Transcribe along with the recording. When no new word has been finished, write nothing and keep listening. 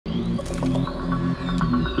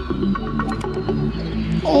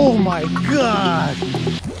Oh my God.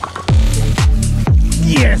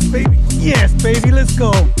 Yes, baby. Yes, baby. Let's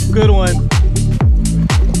go. Good one.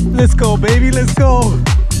 Let's go, baby. Let's go.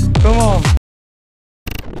 Come on.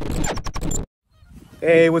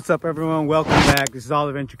 Hey, what's up, everyone? Welcome back. This is All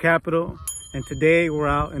Adventure Capital. And today we're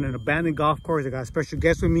out in an abandoned golf course. I got a special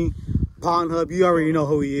guest with me, Pondhub. You already know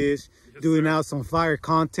who he is. Doing out some fire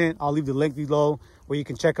content. I'll leave the link below where you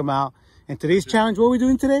can check him out. And today's challenge, what are we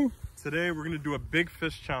doing today? Today we're going to do a big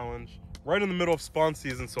fish challenge right in the middle of spawn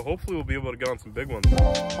season. So hopefully we'll be able to get on some big ones.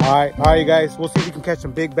 All right, you guys. We'll see if we can catch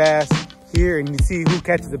some big bass here and see who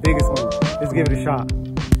catches the biggest one. Let's give it a shot.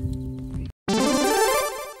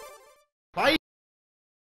 Bye.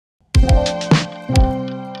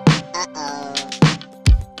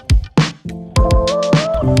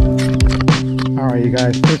 All right, you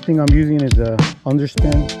guys, first thing I'm using is a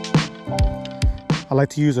underspin. I like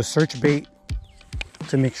to use a search bait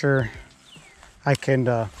to make sure I can,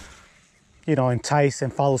 you know, entice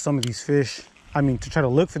and follow some of these fish. I mean, to try to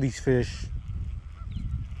look for these fish.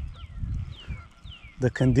 The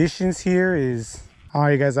conditions here is, all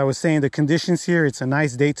right, guys, I was saying the conditions here, it's a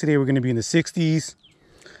nice day today. We're going to be in the 60s.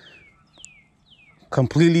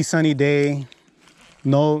 Completely sunny day.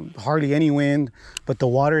 No, hardly any wind, but the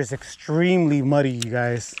water is extremely muddy, you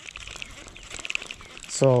guys.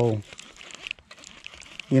 So,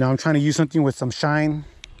 you know, I'm trying to use something with some shine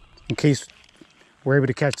in case we're able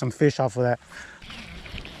to catch some fish off of that.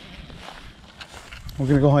 We're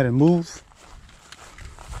gonna go ahead and move.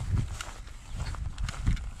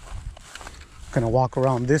 Gonna walk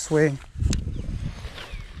around this way.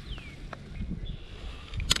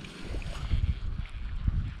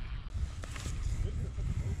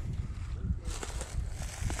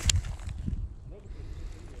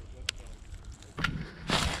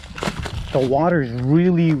 The water is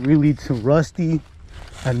really too rusty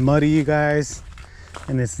and muddy, you guys,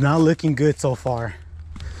 and it's not looking good so far.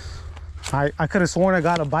 I could have sworn I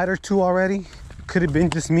got a bite or two already. Could have been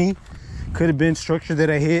just me. Could have been structure that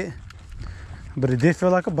I hit, but it did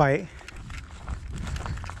feel like a bite.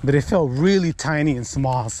 But it felt really tiny and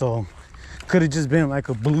small, so could have just been like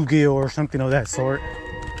a bluegill or something of that sort.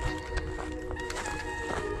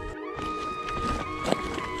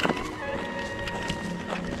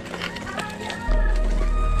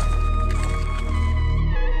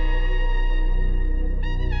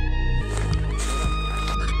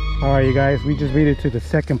 All right, you guys, we just made it to the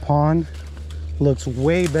second pond. Looks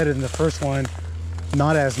way better than the first one.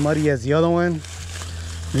 Not as muddy as the other one.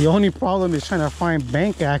 The only problem is trying to find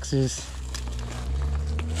bank axes.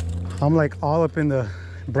 I'm like all up in the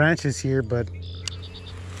branches here, but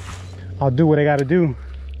I'll do what I gotta do.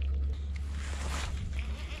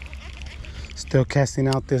 Still casting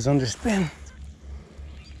out this underspin.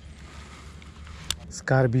 There's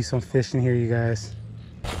gotta be some fish in here, you guys.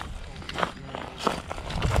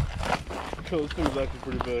 This thing is actually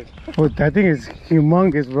pretty big. Well, that thing is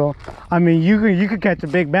humongous, bro. I mean, you could catch a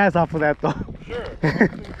big bass off of that, though. Sure.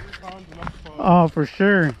 Oh, for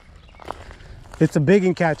sure. It's a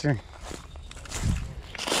biggin catcher.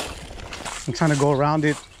 I'm trying to go around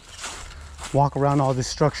it, walk around all this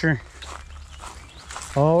structure.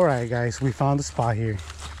 All right, guys, we found the spot here.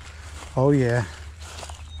 Oh yeah.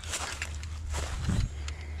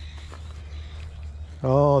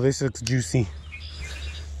 Oh, this looks juicy.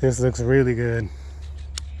 This looks really good.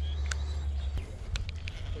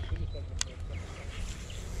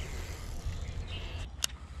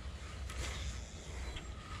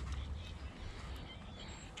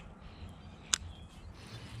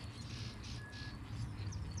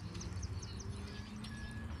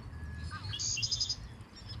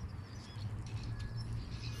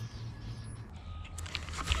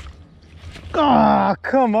 Ah,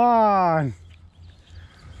 come on.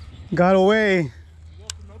 Got away.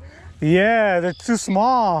 Yeah, they're too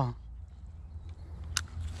small.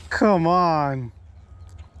 Come on.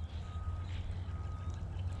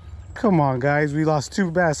 Come on, guys. We lost 2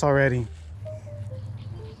 bass already.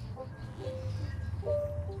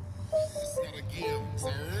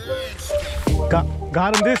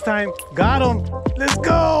 Got him this time. Got him. Let's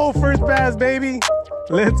go. First bass, baby.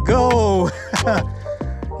 Let's go.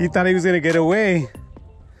 He thought he was going to get away.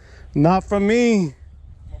 Not from me.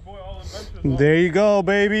 My boy, All Adventures. There you go,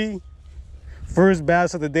 baby. First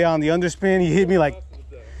bass of the day on the underspin. He hit me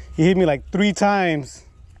like 3 times.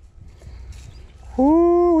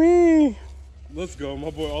 Woo-wee. Let's go,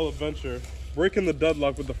 my boy All Adventure. Breaking the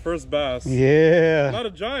deadlock with the first bass. Yeah. Not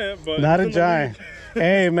a giant, but not a giant.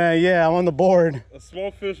 Hey man, yeah, I'm on the board. A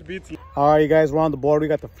small fish beats. All right, you guys, we're on the board. We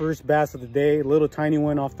got the first bass of the day, little tiny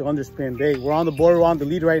one off the underspin bait. We're on the board. We're on the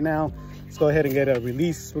lead right now. Let's go ahead and get a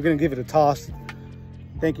release. We're gonna give it a toss.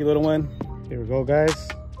 Thank you, little one. Here we go, guys.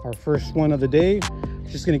 Our first one of the day.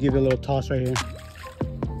 Just gonna give it a little toss right here.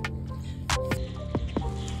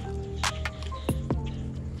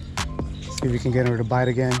 See if we can get her to bite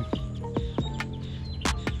again.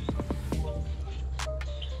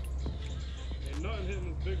 Ain't nothing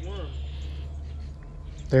hitting this big worm.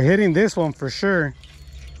 They're hitting this one for sure.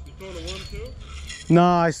 You throwing a worm too?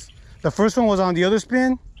 No, the first one was on the other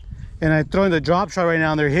spin, and I throw in the drop shot right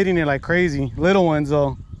now, and they're hitting it like crazy. Little ones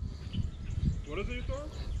though. What is it you throwing?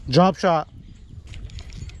 Drop shot.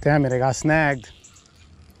 Damn it, I got snagged.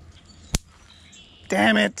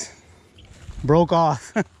 Damn it. Broke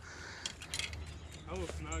off. I was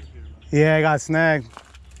snagged here. Yeah, I got snagged.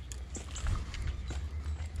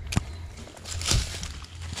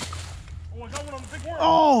 Oh, I got one on the big worm.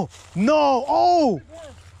 Oh, no. Oh,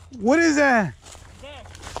 what is that?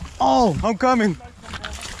 Oh, I'm coming.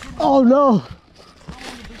 Oh, no.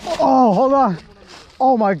 Oh, hold on.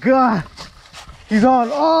 Oh, my God. He's on.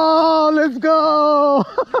 Oh, let's go.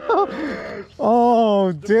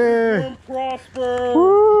 Oh, damn. Prosper.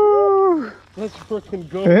 Woo. Let's freaking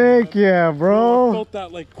go. Heck yeah, I bro. felt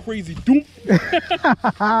that like crazy. Doom.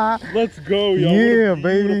 Let's go, yo. Yeah, what a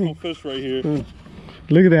beautiful baby. fish right here.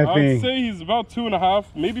 Look at that I'd thing. say he's about 2.5,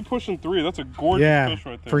 maybe pushing 3. That's a gorgeous Yeah, fish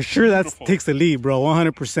right there. for sure that Beautiful. takes the lead, bro.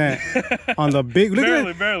 100% on the big. Look Barely, at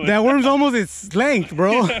that. barely. That worm's almost its length,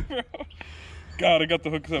 bro. Yeah, bro. God, I got the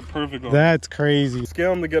hook set perfect on. That's crazy.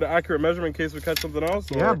 Scale him to get an accurate measurement in case we catch something else.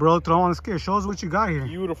 Yeah, bro. Throw on the scale. Show us what you got here.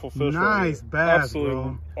 Beautiful fish. Nice right bass, Absolutely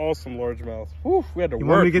bro. awesome largemouth. Whew, we had to You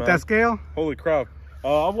work, want me to get man. that scale? Holy crap.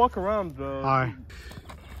 I'll walk around. All right.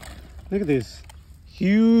 Look at this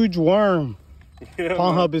huge worm. Yeah,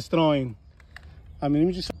 Pornhub is throwing. I mean, let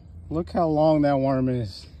me just look how long that worm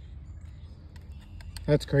is.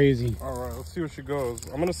 That's crazy. all right, let's see where she goes.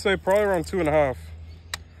 I'm gonna say probably around 2.5.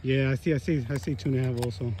 Yeah, I see 2.5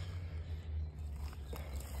 also.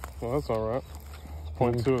 Well, that's all right.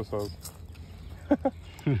 0.2 it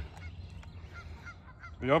says.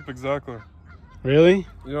 Yep, exactly. Really?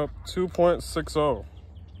 Yep, 2.60.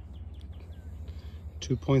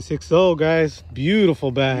 2.60, guys. Beautiful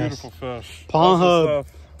bass. Beautiful fish. Pornhub. Awesome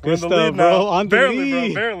stuff. We're Good in the stuff, lead bro. now. On the barely,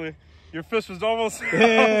 lead. bro, barely. Your fish was almost.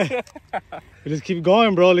 Yeah. We just keep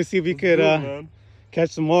going, bro. Let's see if we could man. catch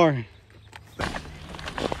some more.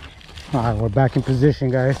 All right, we're back in position,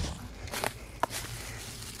 guys.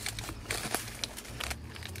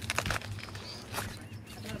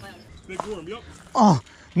 Big worm, yep. Oh,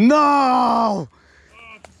 no! Oh,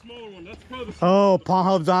 it's a smaller one. That's probably the Oh,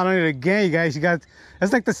 Pornhub's on it again, you guys.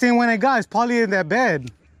 That's like the same one I got. It's probably in that bed.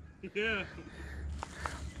 Yeah.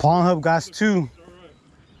 Pornhub got 2. All right.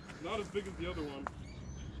 Not as big as the other one.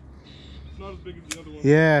 It's not as big as the other one.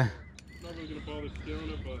 Yeah. It's not really gonna bother scaling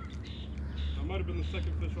it, but that might have been the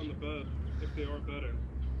second fish on the bed if they are bedding.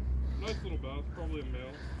 Nice little bass, probably a male.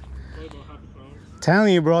 Probably about half a pound.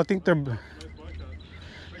 Telling you, bro. I think they're Nice bycatch.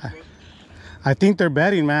 Thanks, bud. I think they're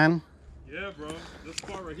bedding, man. Yeah, bro. This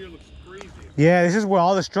spot right here looks crazy. Yeah, this is where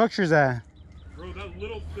all the structure's at. Bro, that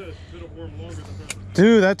little fish bit a worm longer than that.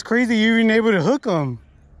 Dude, that's crazy. You even able to hook them.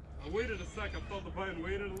 I waited a sec. I felt the bite and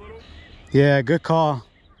waited a little. Yeah, good call.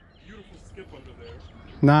 Beautiful skip under there.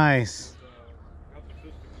 Nice. Got the fish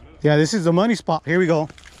to connect. Yeah, this is the money spot. Here we go.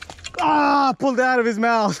 Ah, pulled it out of his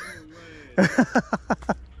mouth. No way. Skip it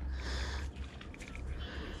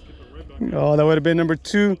right back Oh, that would have been number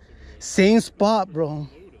 2. Same spot, bro. loaded.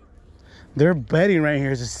 They're bedding right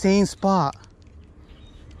here. It's the same spot.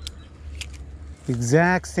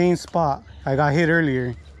 Exact same spot I got hit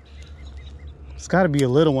earlier. It's got to be a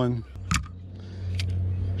little one.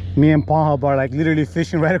 Me and Pondhub are like literally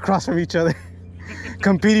fishing right across from each other.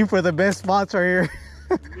 Competing for the best spots right here.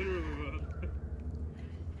 Literally, man.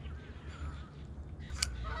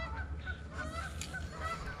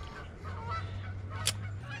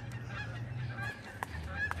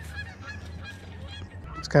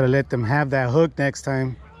 Just got to let them have that hook next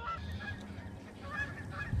time.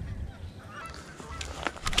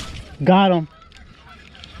 Got him.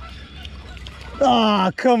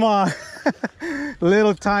 Ah, come on.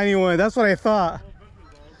 Little tiny one. That's what I thought.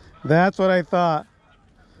 That's what I thought.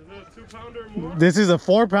 Is it a 2-pounder or more? This is a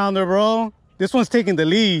 4-pounder, bro. This one's taking the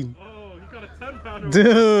lead. Oh, you got a 10-pounder.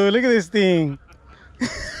 Dude, look at this thing.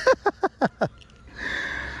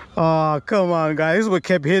 Oh, come on, guys. This is what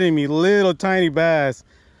kept hitting me. Little tiny bass.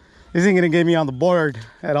 This ain't gonna get me on the board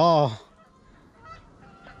at all.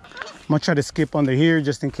 I'm gonna try to skip under here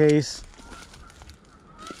just in case.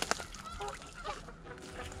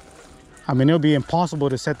 I mean, it'll be impossible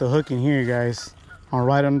to set the hook in here, guys. I'm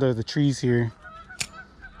right under the trees here.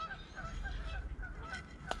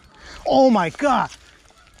 Oh my God.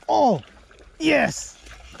 Oh, yes.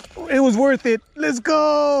 It was worth it. Let's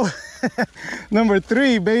go. Number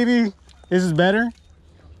 3, baby. This is better.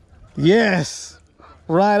 Yes.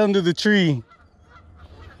 Right under the tree.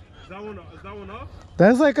 Is that one up?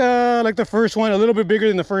 That's like the first one, a little bit bigger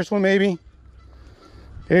than the first one, maybe.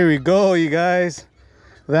 Here we go, you guys.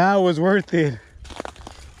 That was worth it.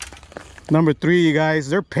 Number 3, you guys.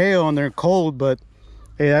 They're pale and they're cold, but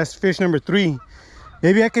hey, that's fish number 3.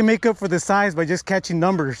 Maybe I can make up for the size by just catching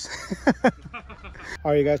numbers. All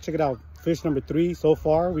right, you guys, check it out. Fish number 3 so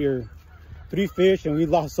far. We are 3 fish and we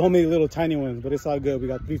lost so many little tiny ones, but it's all good. We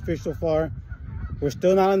got 3 fish so far. We're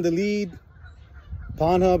still not in the lead.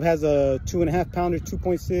 Pondhub has a 2.5 pounder,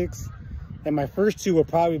 2.6. And my first 2 were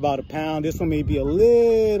probably about a pound. This one may be a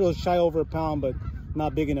little shy over a pound, but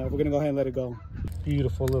not big enough. We're gonna go ahead and let it go.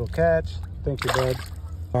 Beautiful little catch. Thank you, bud.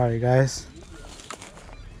 All right, guys.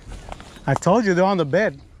 I told you they're on the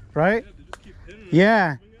bed, right? Yeah, they just keep hitting it.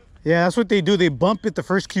 Yeah. Yeah, that's what they do. They bump it the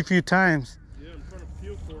first few times. Yeah, I'm trying to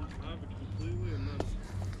feel for them to have it completely and then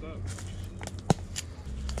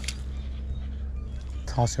stop.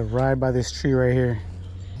 Toss it right by this tree right here.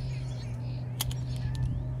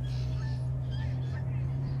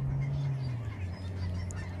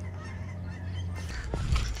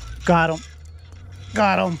 Got him.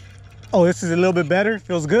 Got him. Oh, this is a little bit better.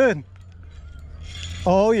 Feels good.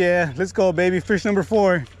 Oh, yeah. Let's go, baby. Fish number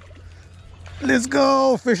 4. Let's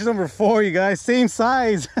go. Fish number 4, you guys. Same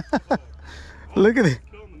size. Look at it.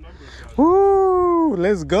 Woo.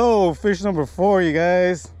 Let's go. Fish number 4, you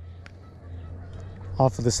guys.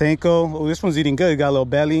 Off of the Senko. Oh, this one's eating good. Got a little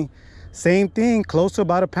belly. Same thing. Close to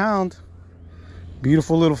about a pound.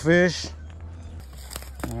 Beautiful little fish.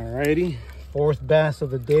 Alrighty. 4th bass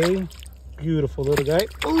of the day. Beautiful little guy.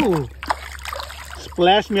 Ooh.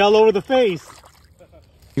 Splashed me all over the face.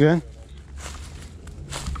 You good?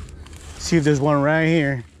 See if there's one right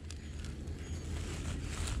here.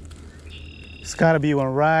 It's gotta be one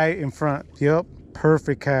right in front. Yep.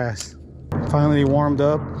 Perfect cast. Finally warmed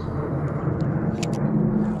up.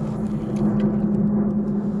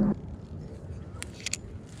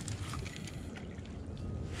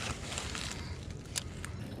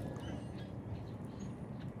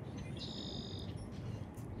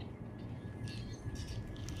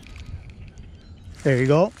 There you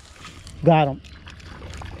go. Got him.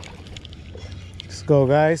 Let's go,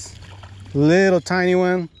 guys. Little tiny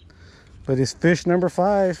one, but it's fish number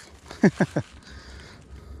 5.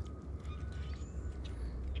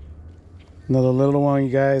 Another little one,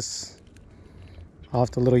 you guys.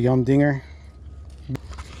 Off the little yum dinger.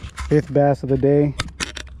 5th bass of the day.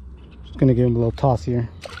 Just gonna give him a little toss here.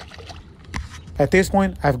 At this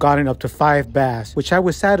point, I've gotten up to 5 bass, which I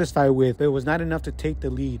was satisfied with, but it was not enough to take the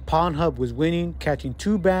lead. Pornhub was winning, catching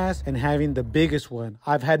 2 bass and having the biggest one.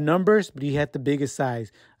 I've had numbers, but he had the biggest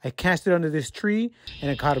size. I cast it under this tree and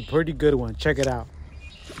I caught a pretty good one. Check it out.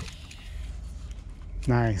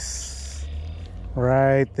 Nice.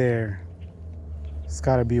 Right there. It's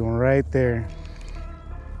gotta be one right there.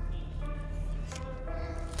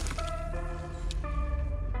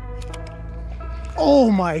 Oh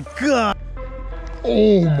my God.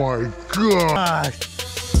 Oh my gosh.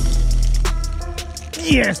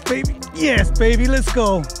 Yes, baby. Yes, baby. Let's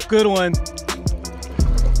go. Good one.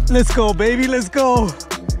 Let's go, baby. Let's go.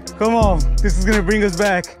 Come on. This is going to bring us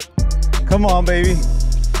back. Come on, baby.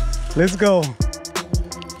 Let's go.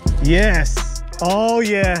 Yes. Oh,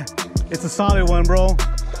 yeah. It's a solid one, bro.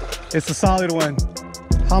 It's a solid one.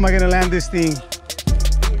 How am I going to land this thing?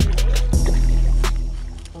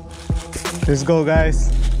 Let's go,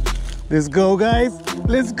 guys. Let's go, guys.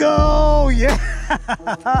 Let's go. Yeah.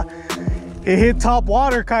 It hit top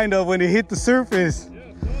water kind of when it hit the surface.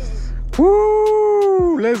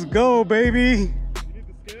 Woo. Let's go, baby. You need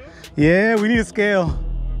the scale? Yeah, we need a scale.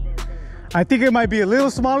 I think it might be a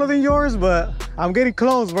little smaller than yours, but I'm getting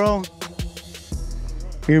close, bro.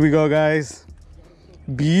 Here we go, guys.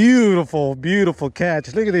 Beautiful, beautiful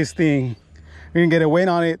catch. Look at this thing. We're gonna get a weight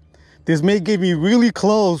on it. This may get me really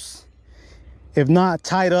close, if not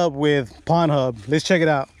tied up with Pornhub. Let's check it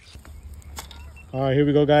out. All right, here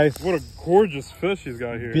we go, guys. What a gorgeous fish he's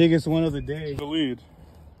got here. Biggest one of the day. The lead.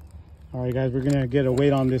 All right, guys, we're gonna get a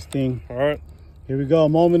weight on this thing. All right. Here we go,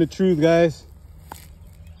 moment of truth, guys.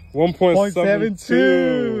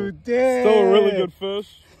 1.72. Damn. Still a really good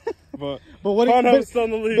fish. But what Pondhub's still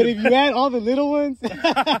in the lead. But if you add all the little ones,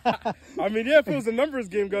 I mean, yeah, if it was a numbers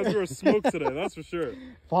game, guys, we were smoked today. That's for sure.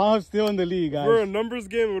 Pondhub's still in the lead, guys. If we were a numbers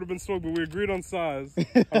game, it would have been smoked, but we agreed on size.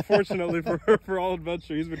 Unfortunately for all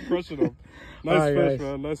adventure, he's been crushing them. Nice right, fish, guys.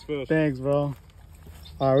 man. Nice fish. Thanks, bro.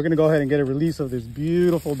 All right, we're gonna go ahead and get a release of this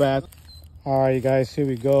beautiful bass. All right, you guys, here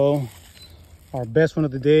we go. Our best one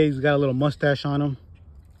of the day. He's got a little mustache on him.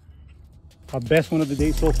 Our best one of the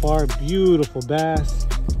day so far. Beautiful bass.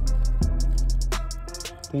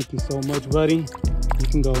 Thank you so much, buddy. You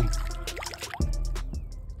can go.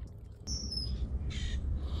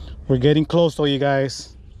 We're getting close though, you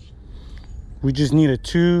guys. We just need a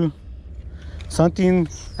 2, something,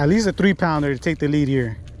 at least a 3-pounder to take the lead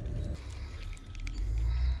here.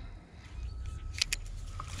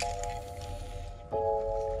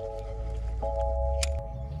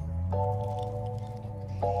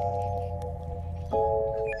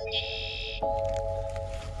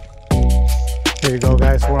 There you go,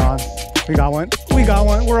 guys. We're on. We got one. We got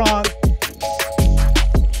one. We're on.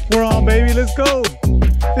 We're on, baby. Let's go.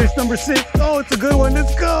 Fish number 6. Oh, it's a good one.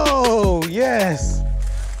 Let's go. Yes.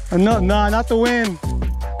 No, not the win.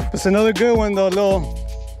 It's another good one, though.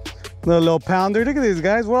 Little pounder. Look at this,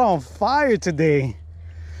 guys. We're on fire today.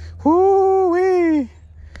 Whoo-wee.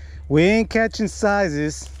 We ain't catching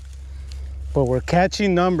sizes, but we're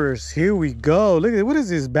catching numbers. Here we go. Look at, what is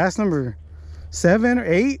this? Bass number 7 or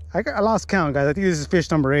 8? I lost count, guys. I think this is fish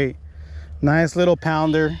number 8. Nice little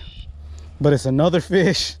pounder, but it's another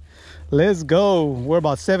fish. Let's go. We're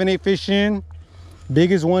about 7-8 fish in.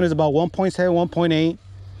 Biggest one is about 1.7, 1.8.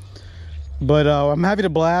 But I'm having a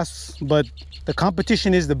blast. But the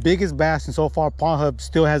competition is the biggest bass, and so far Pornhub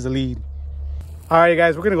still has the lead. All right,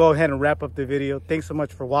 guys, we're gonna go ahead and wrap up the video. Thanks so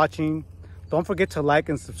much for watching. Don't forget to like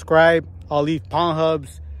and subscribe. I'll leave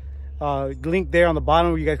Pornhub's link there on the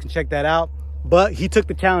bottom where you guys can check that out. But he took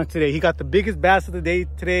the challenge today. He got the biggest bass of the day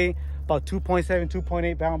today, about 2.7,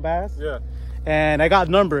 2.8 pound bass. Yeah. And I got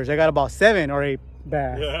numbers. I got about 7 or 8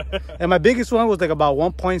 bass. Yeah. And my biggest one was like about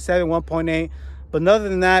 1.7, 1.8. But other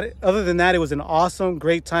than that, it was an awesome,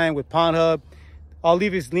 great time with Pondhub. I'll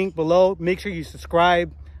leave his link below. Make sure you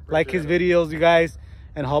subscribe, like his videos, you guys,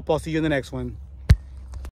 and hope I'll see you in the next one.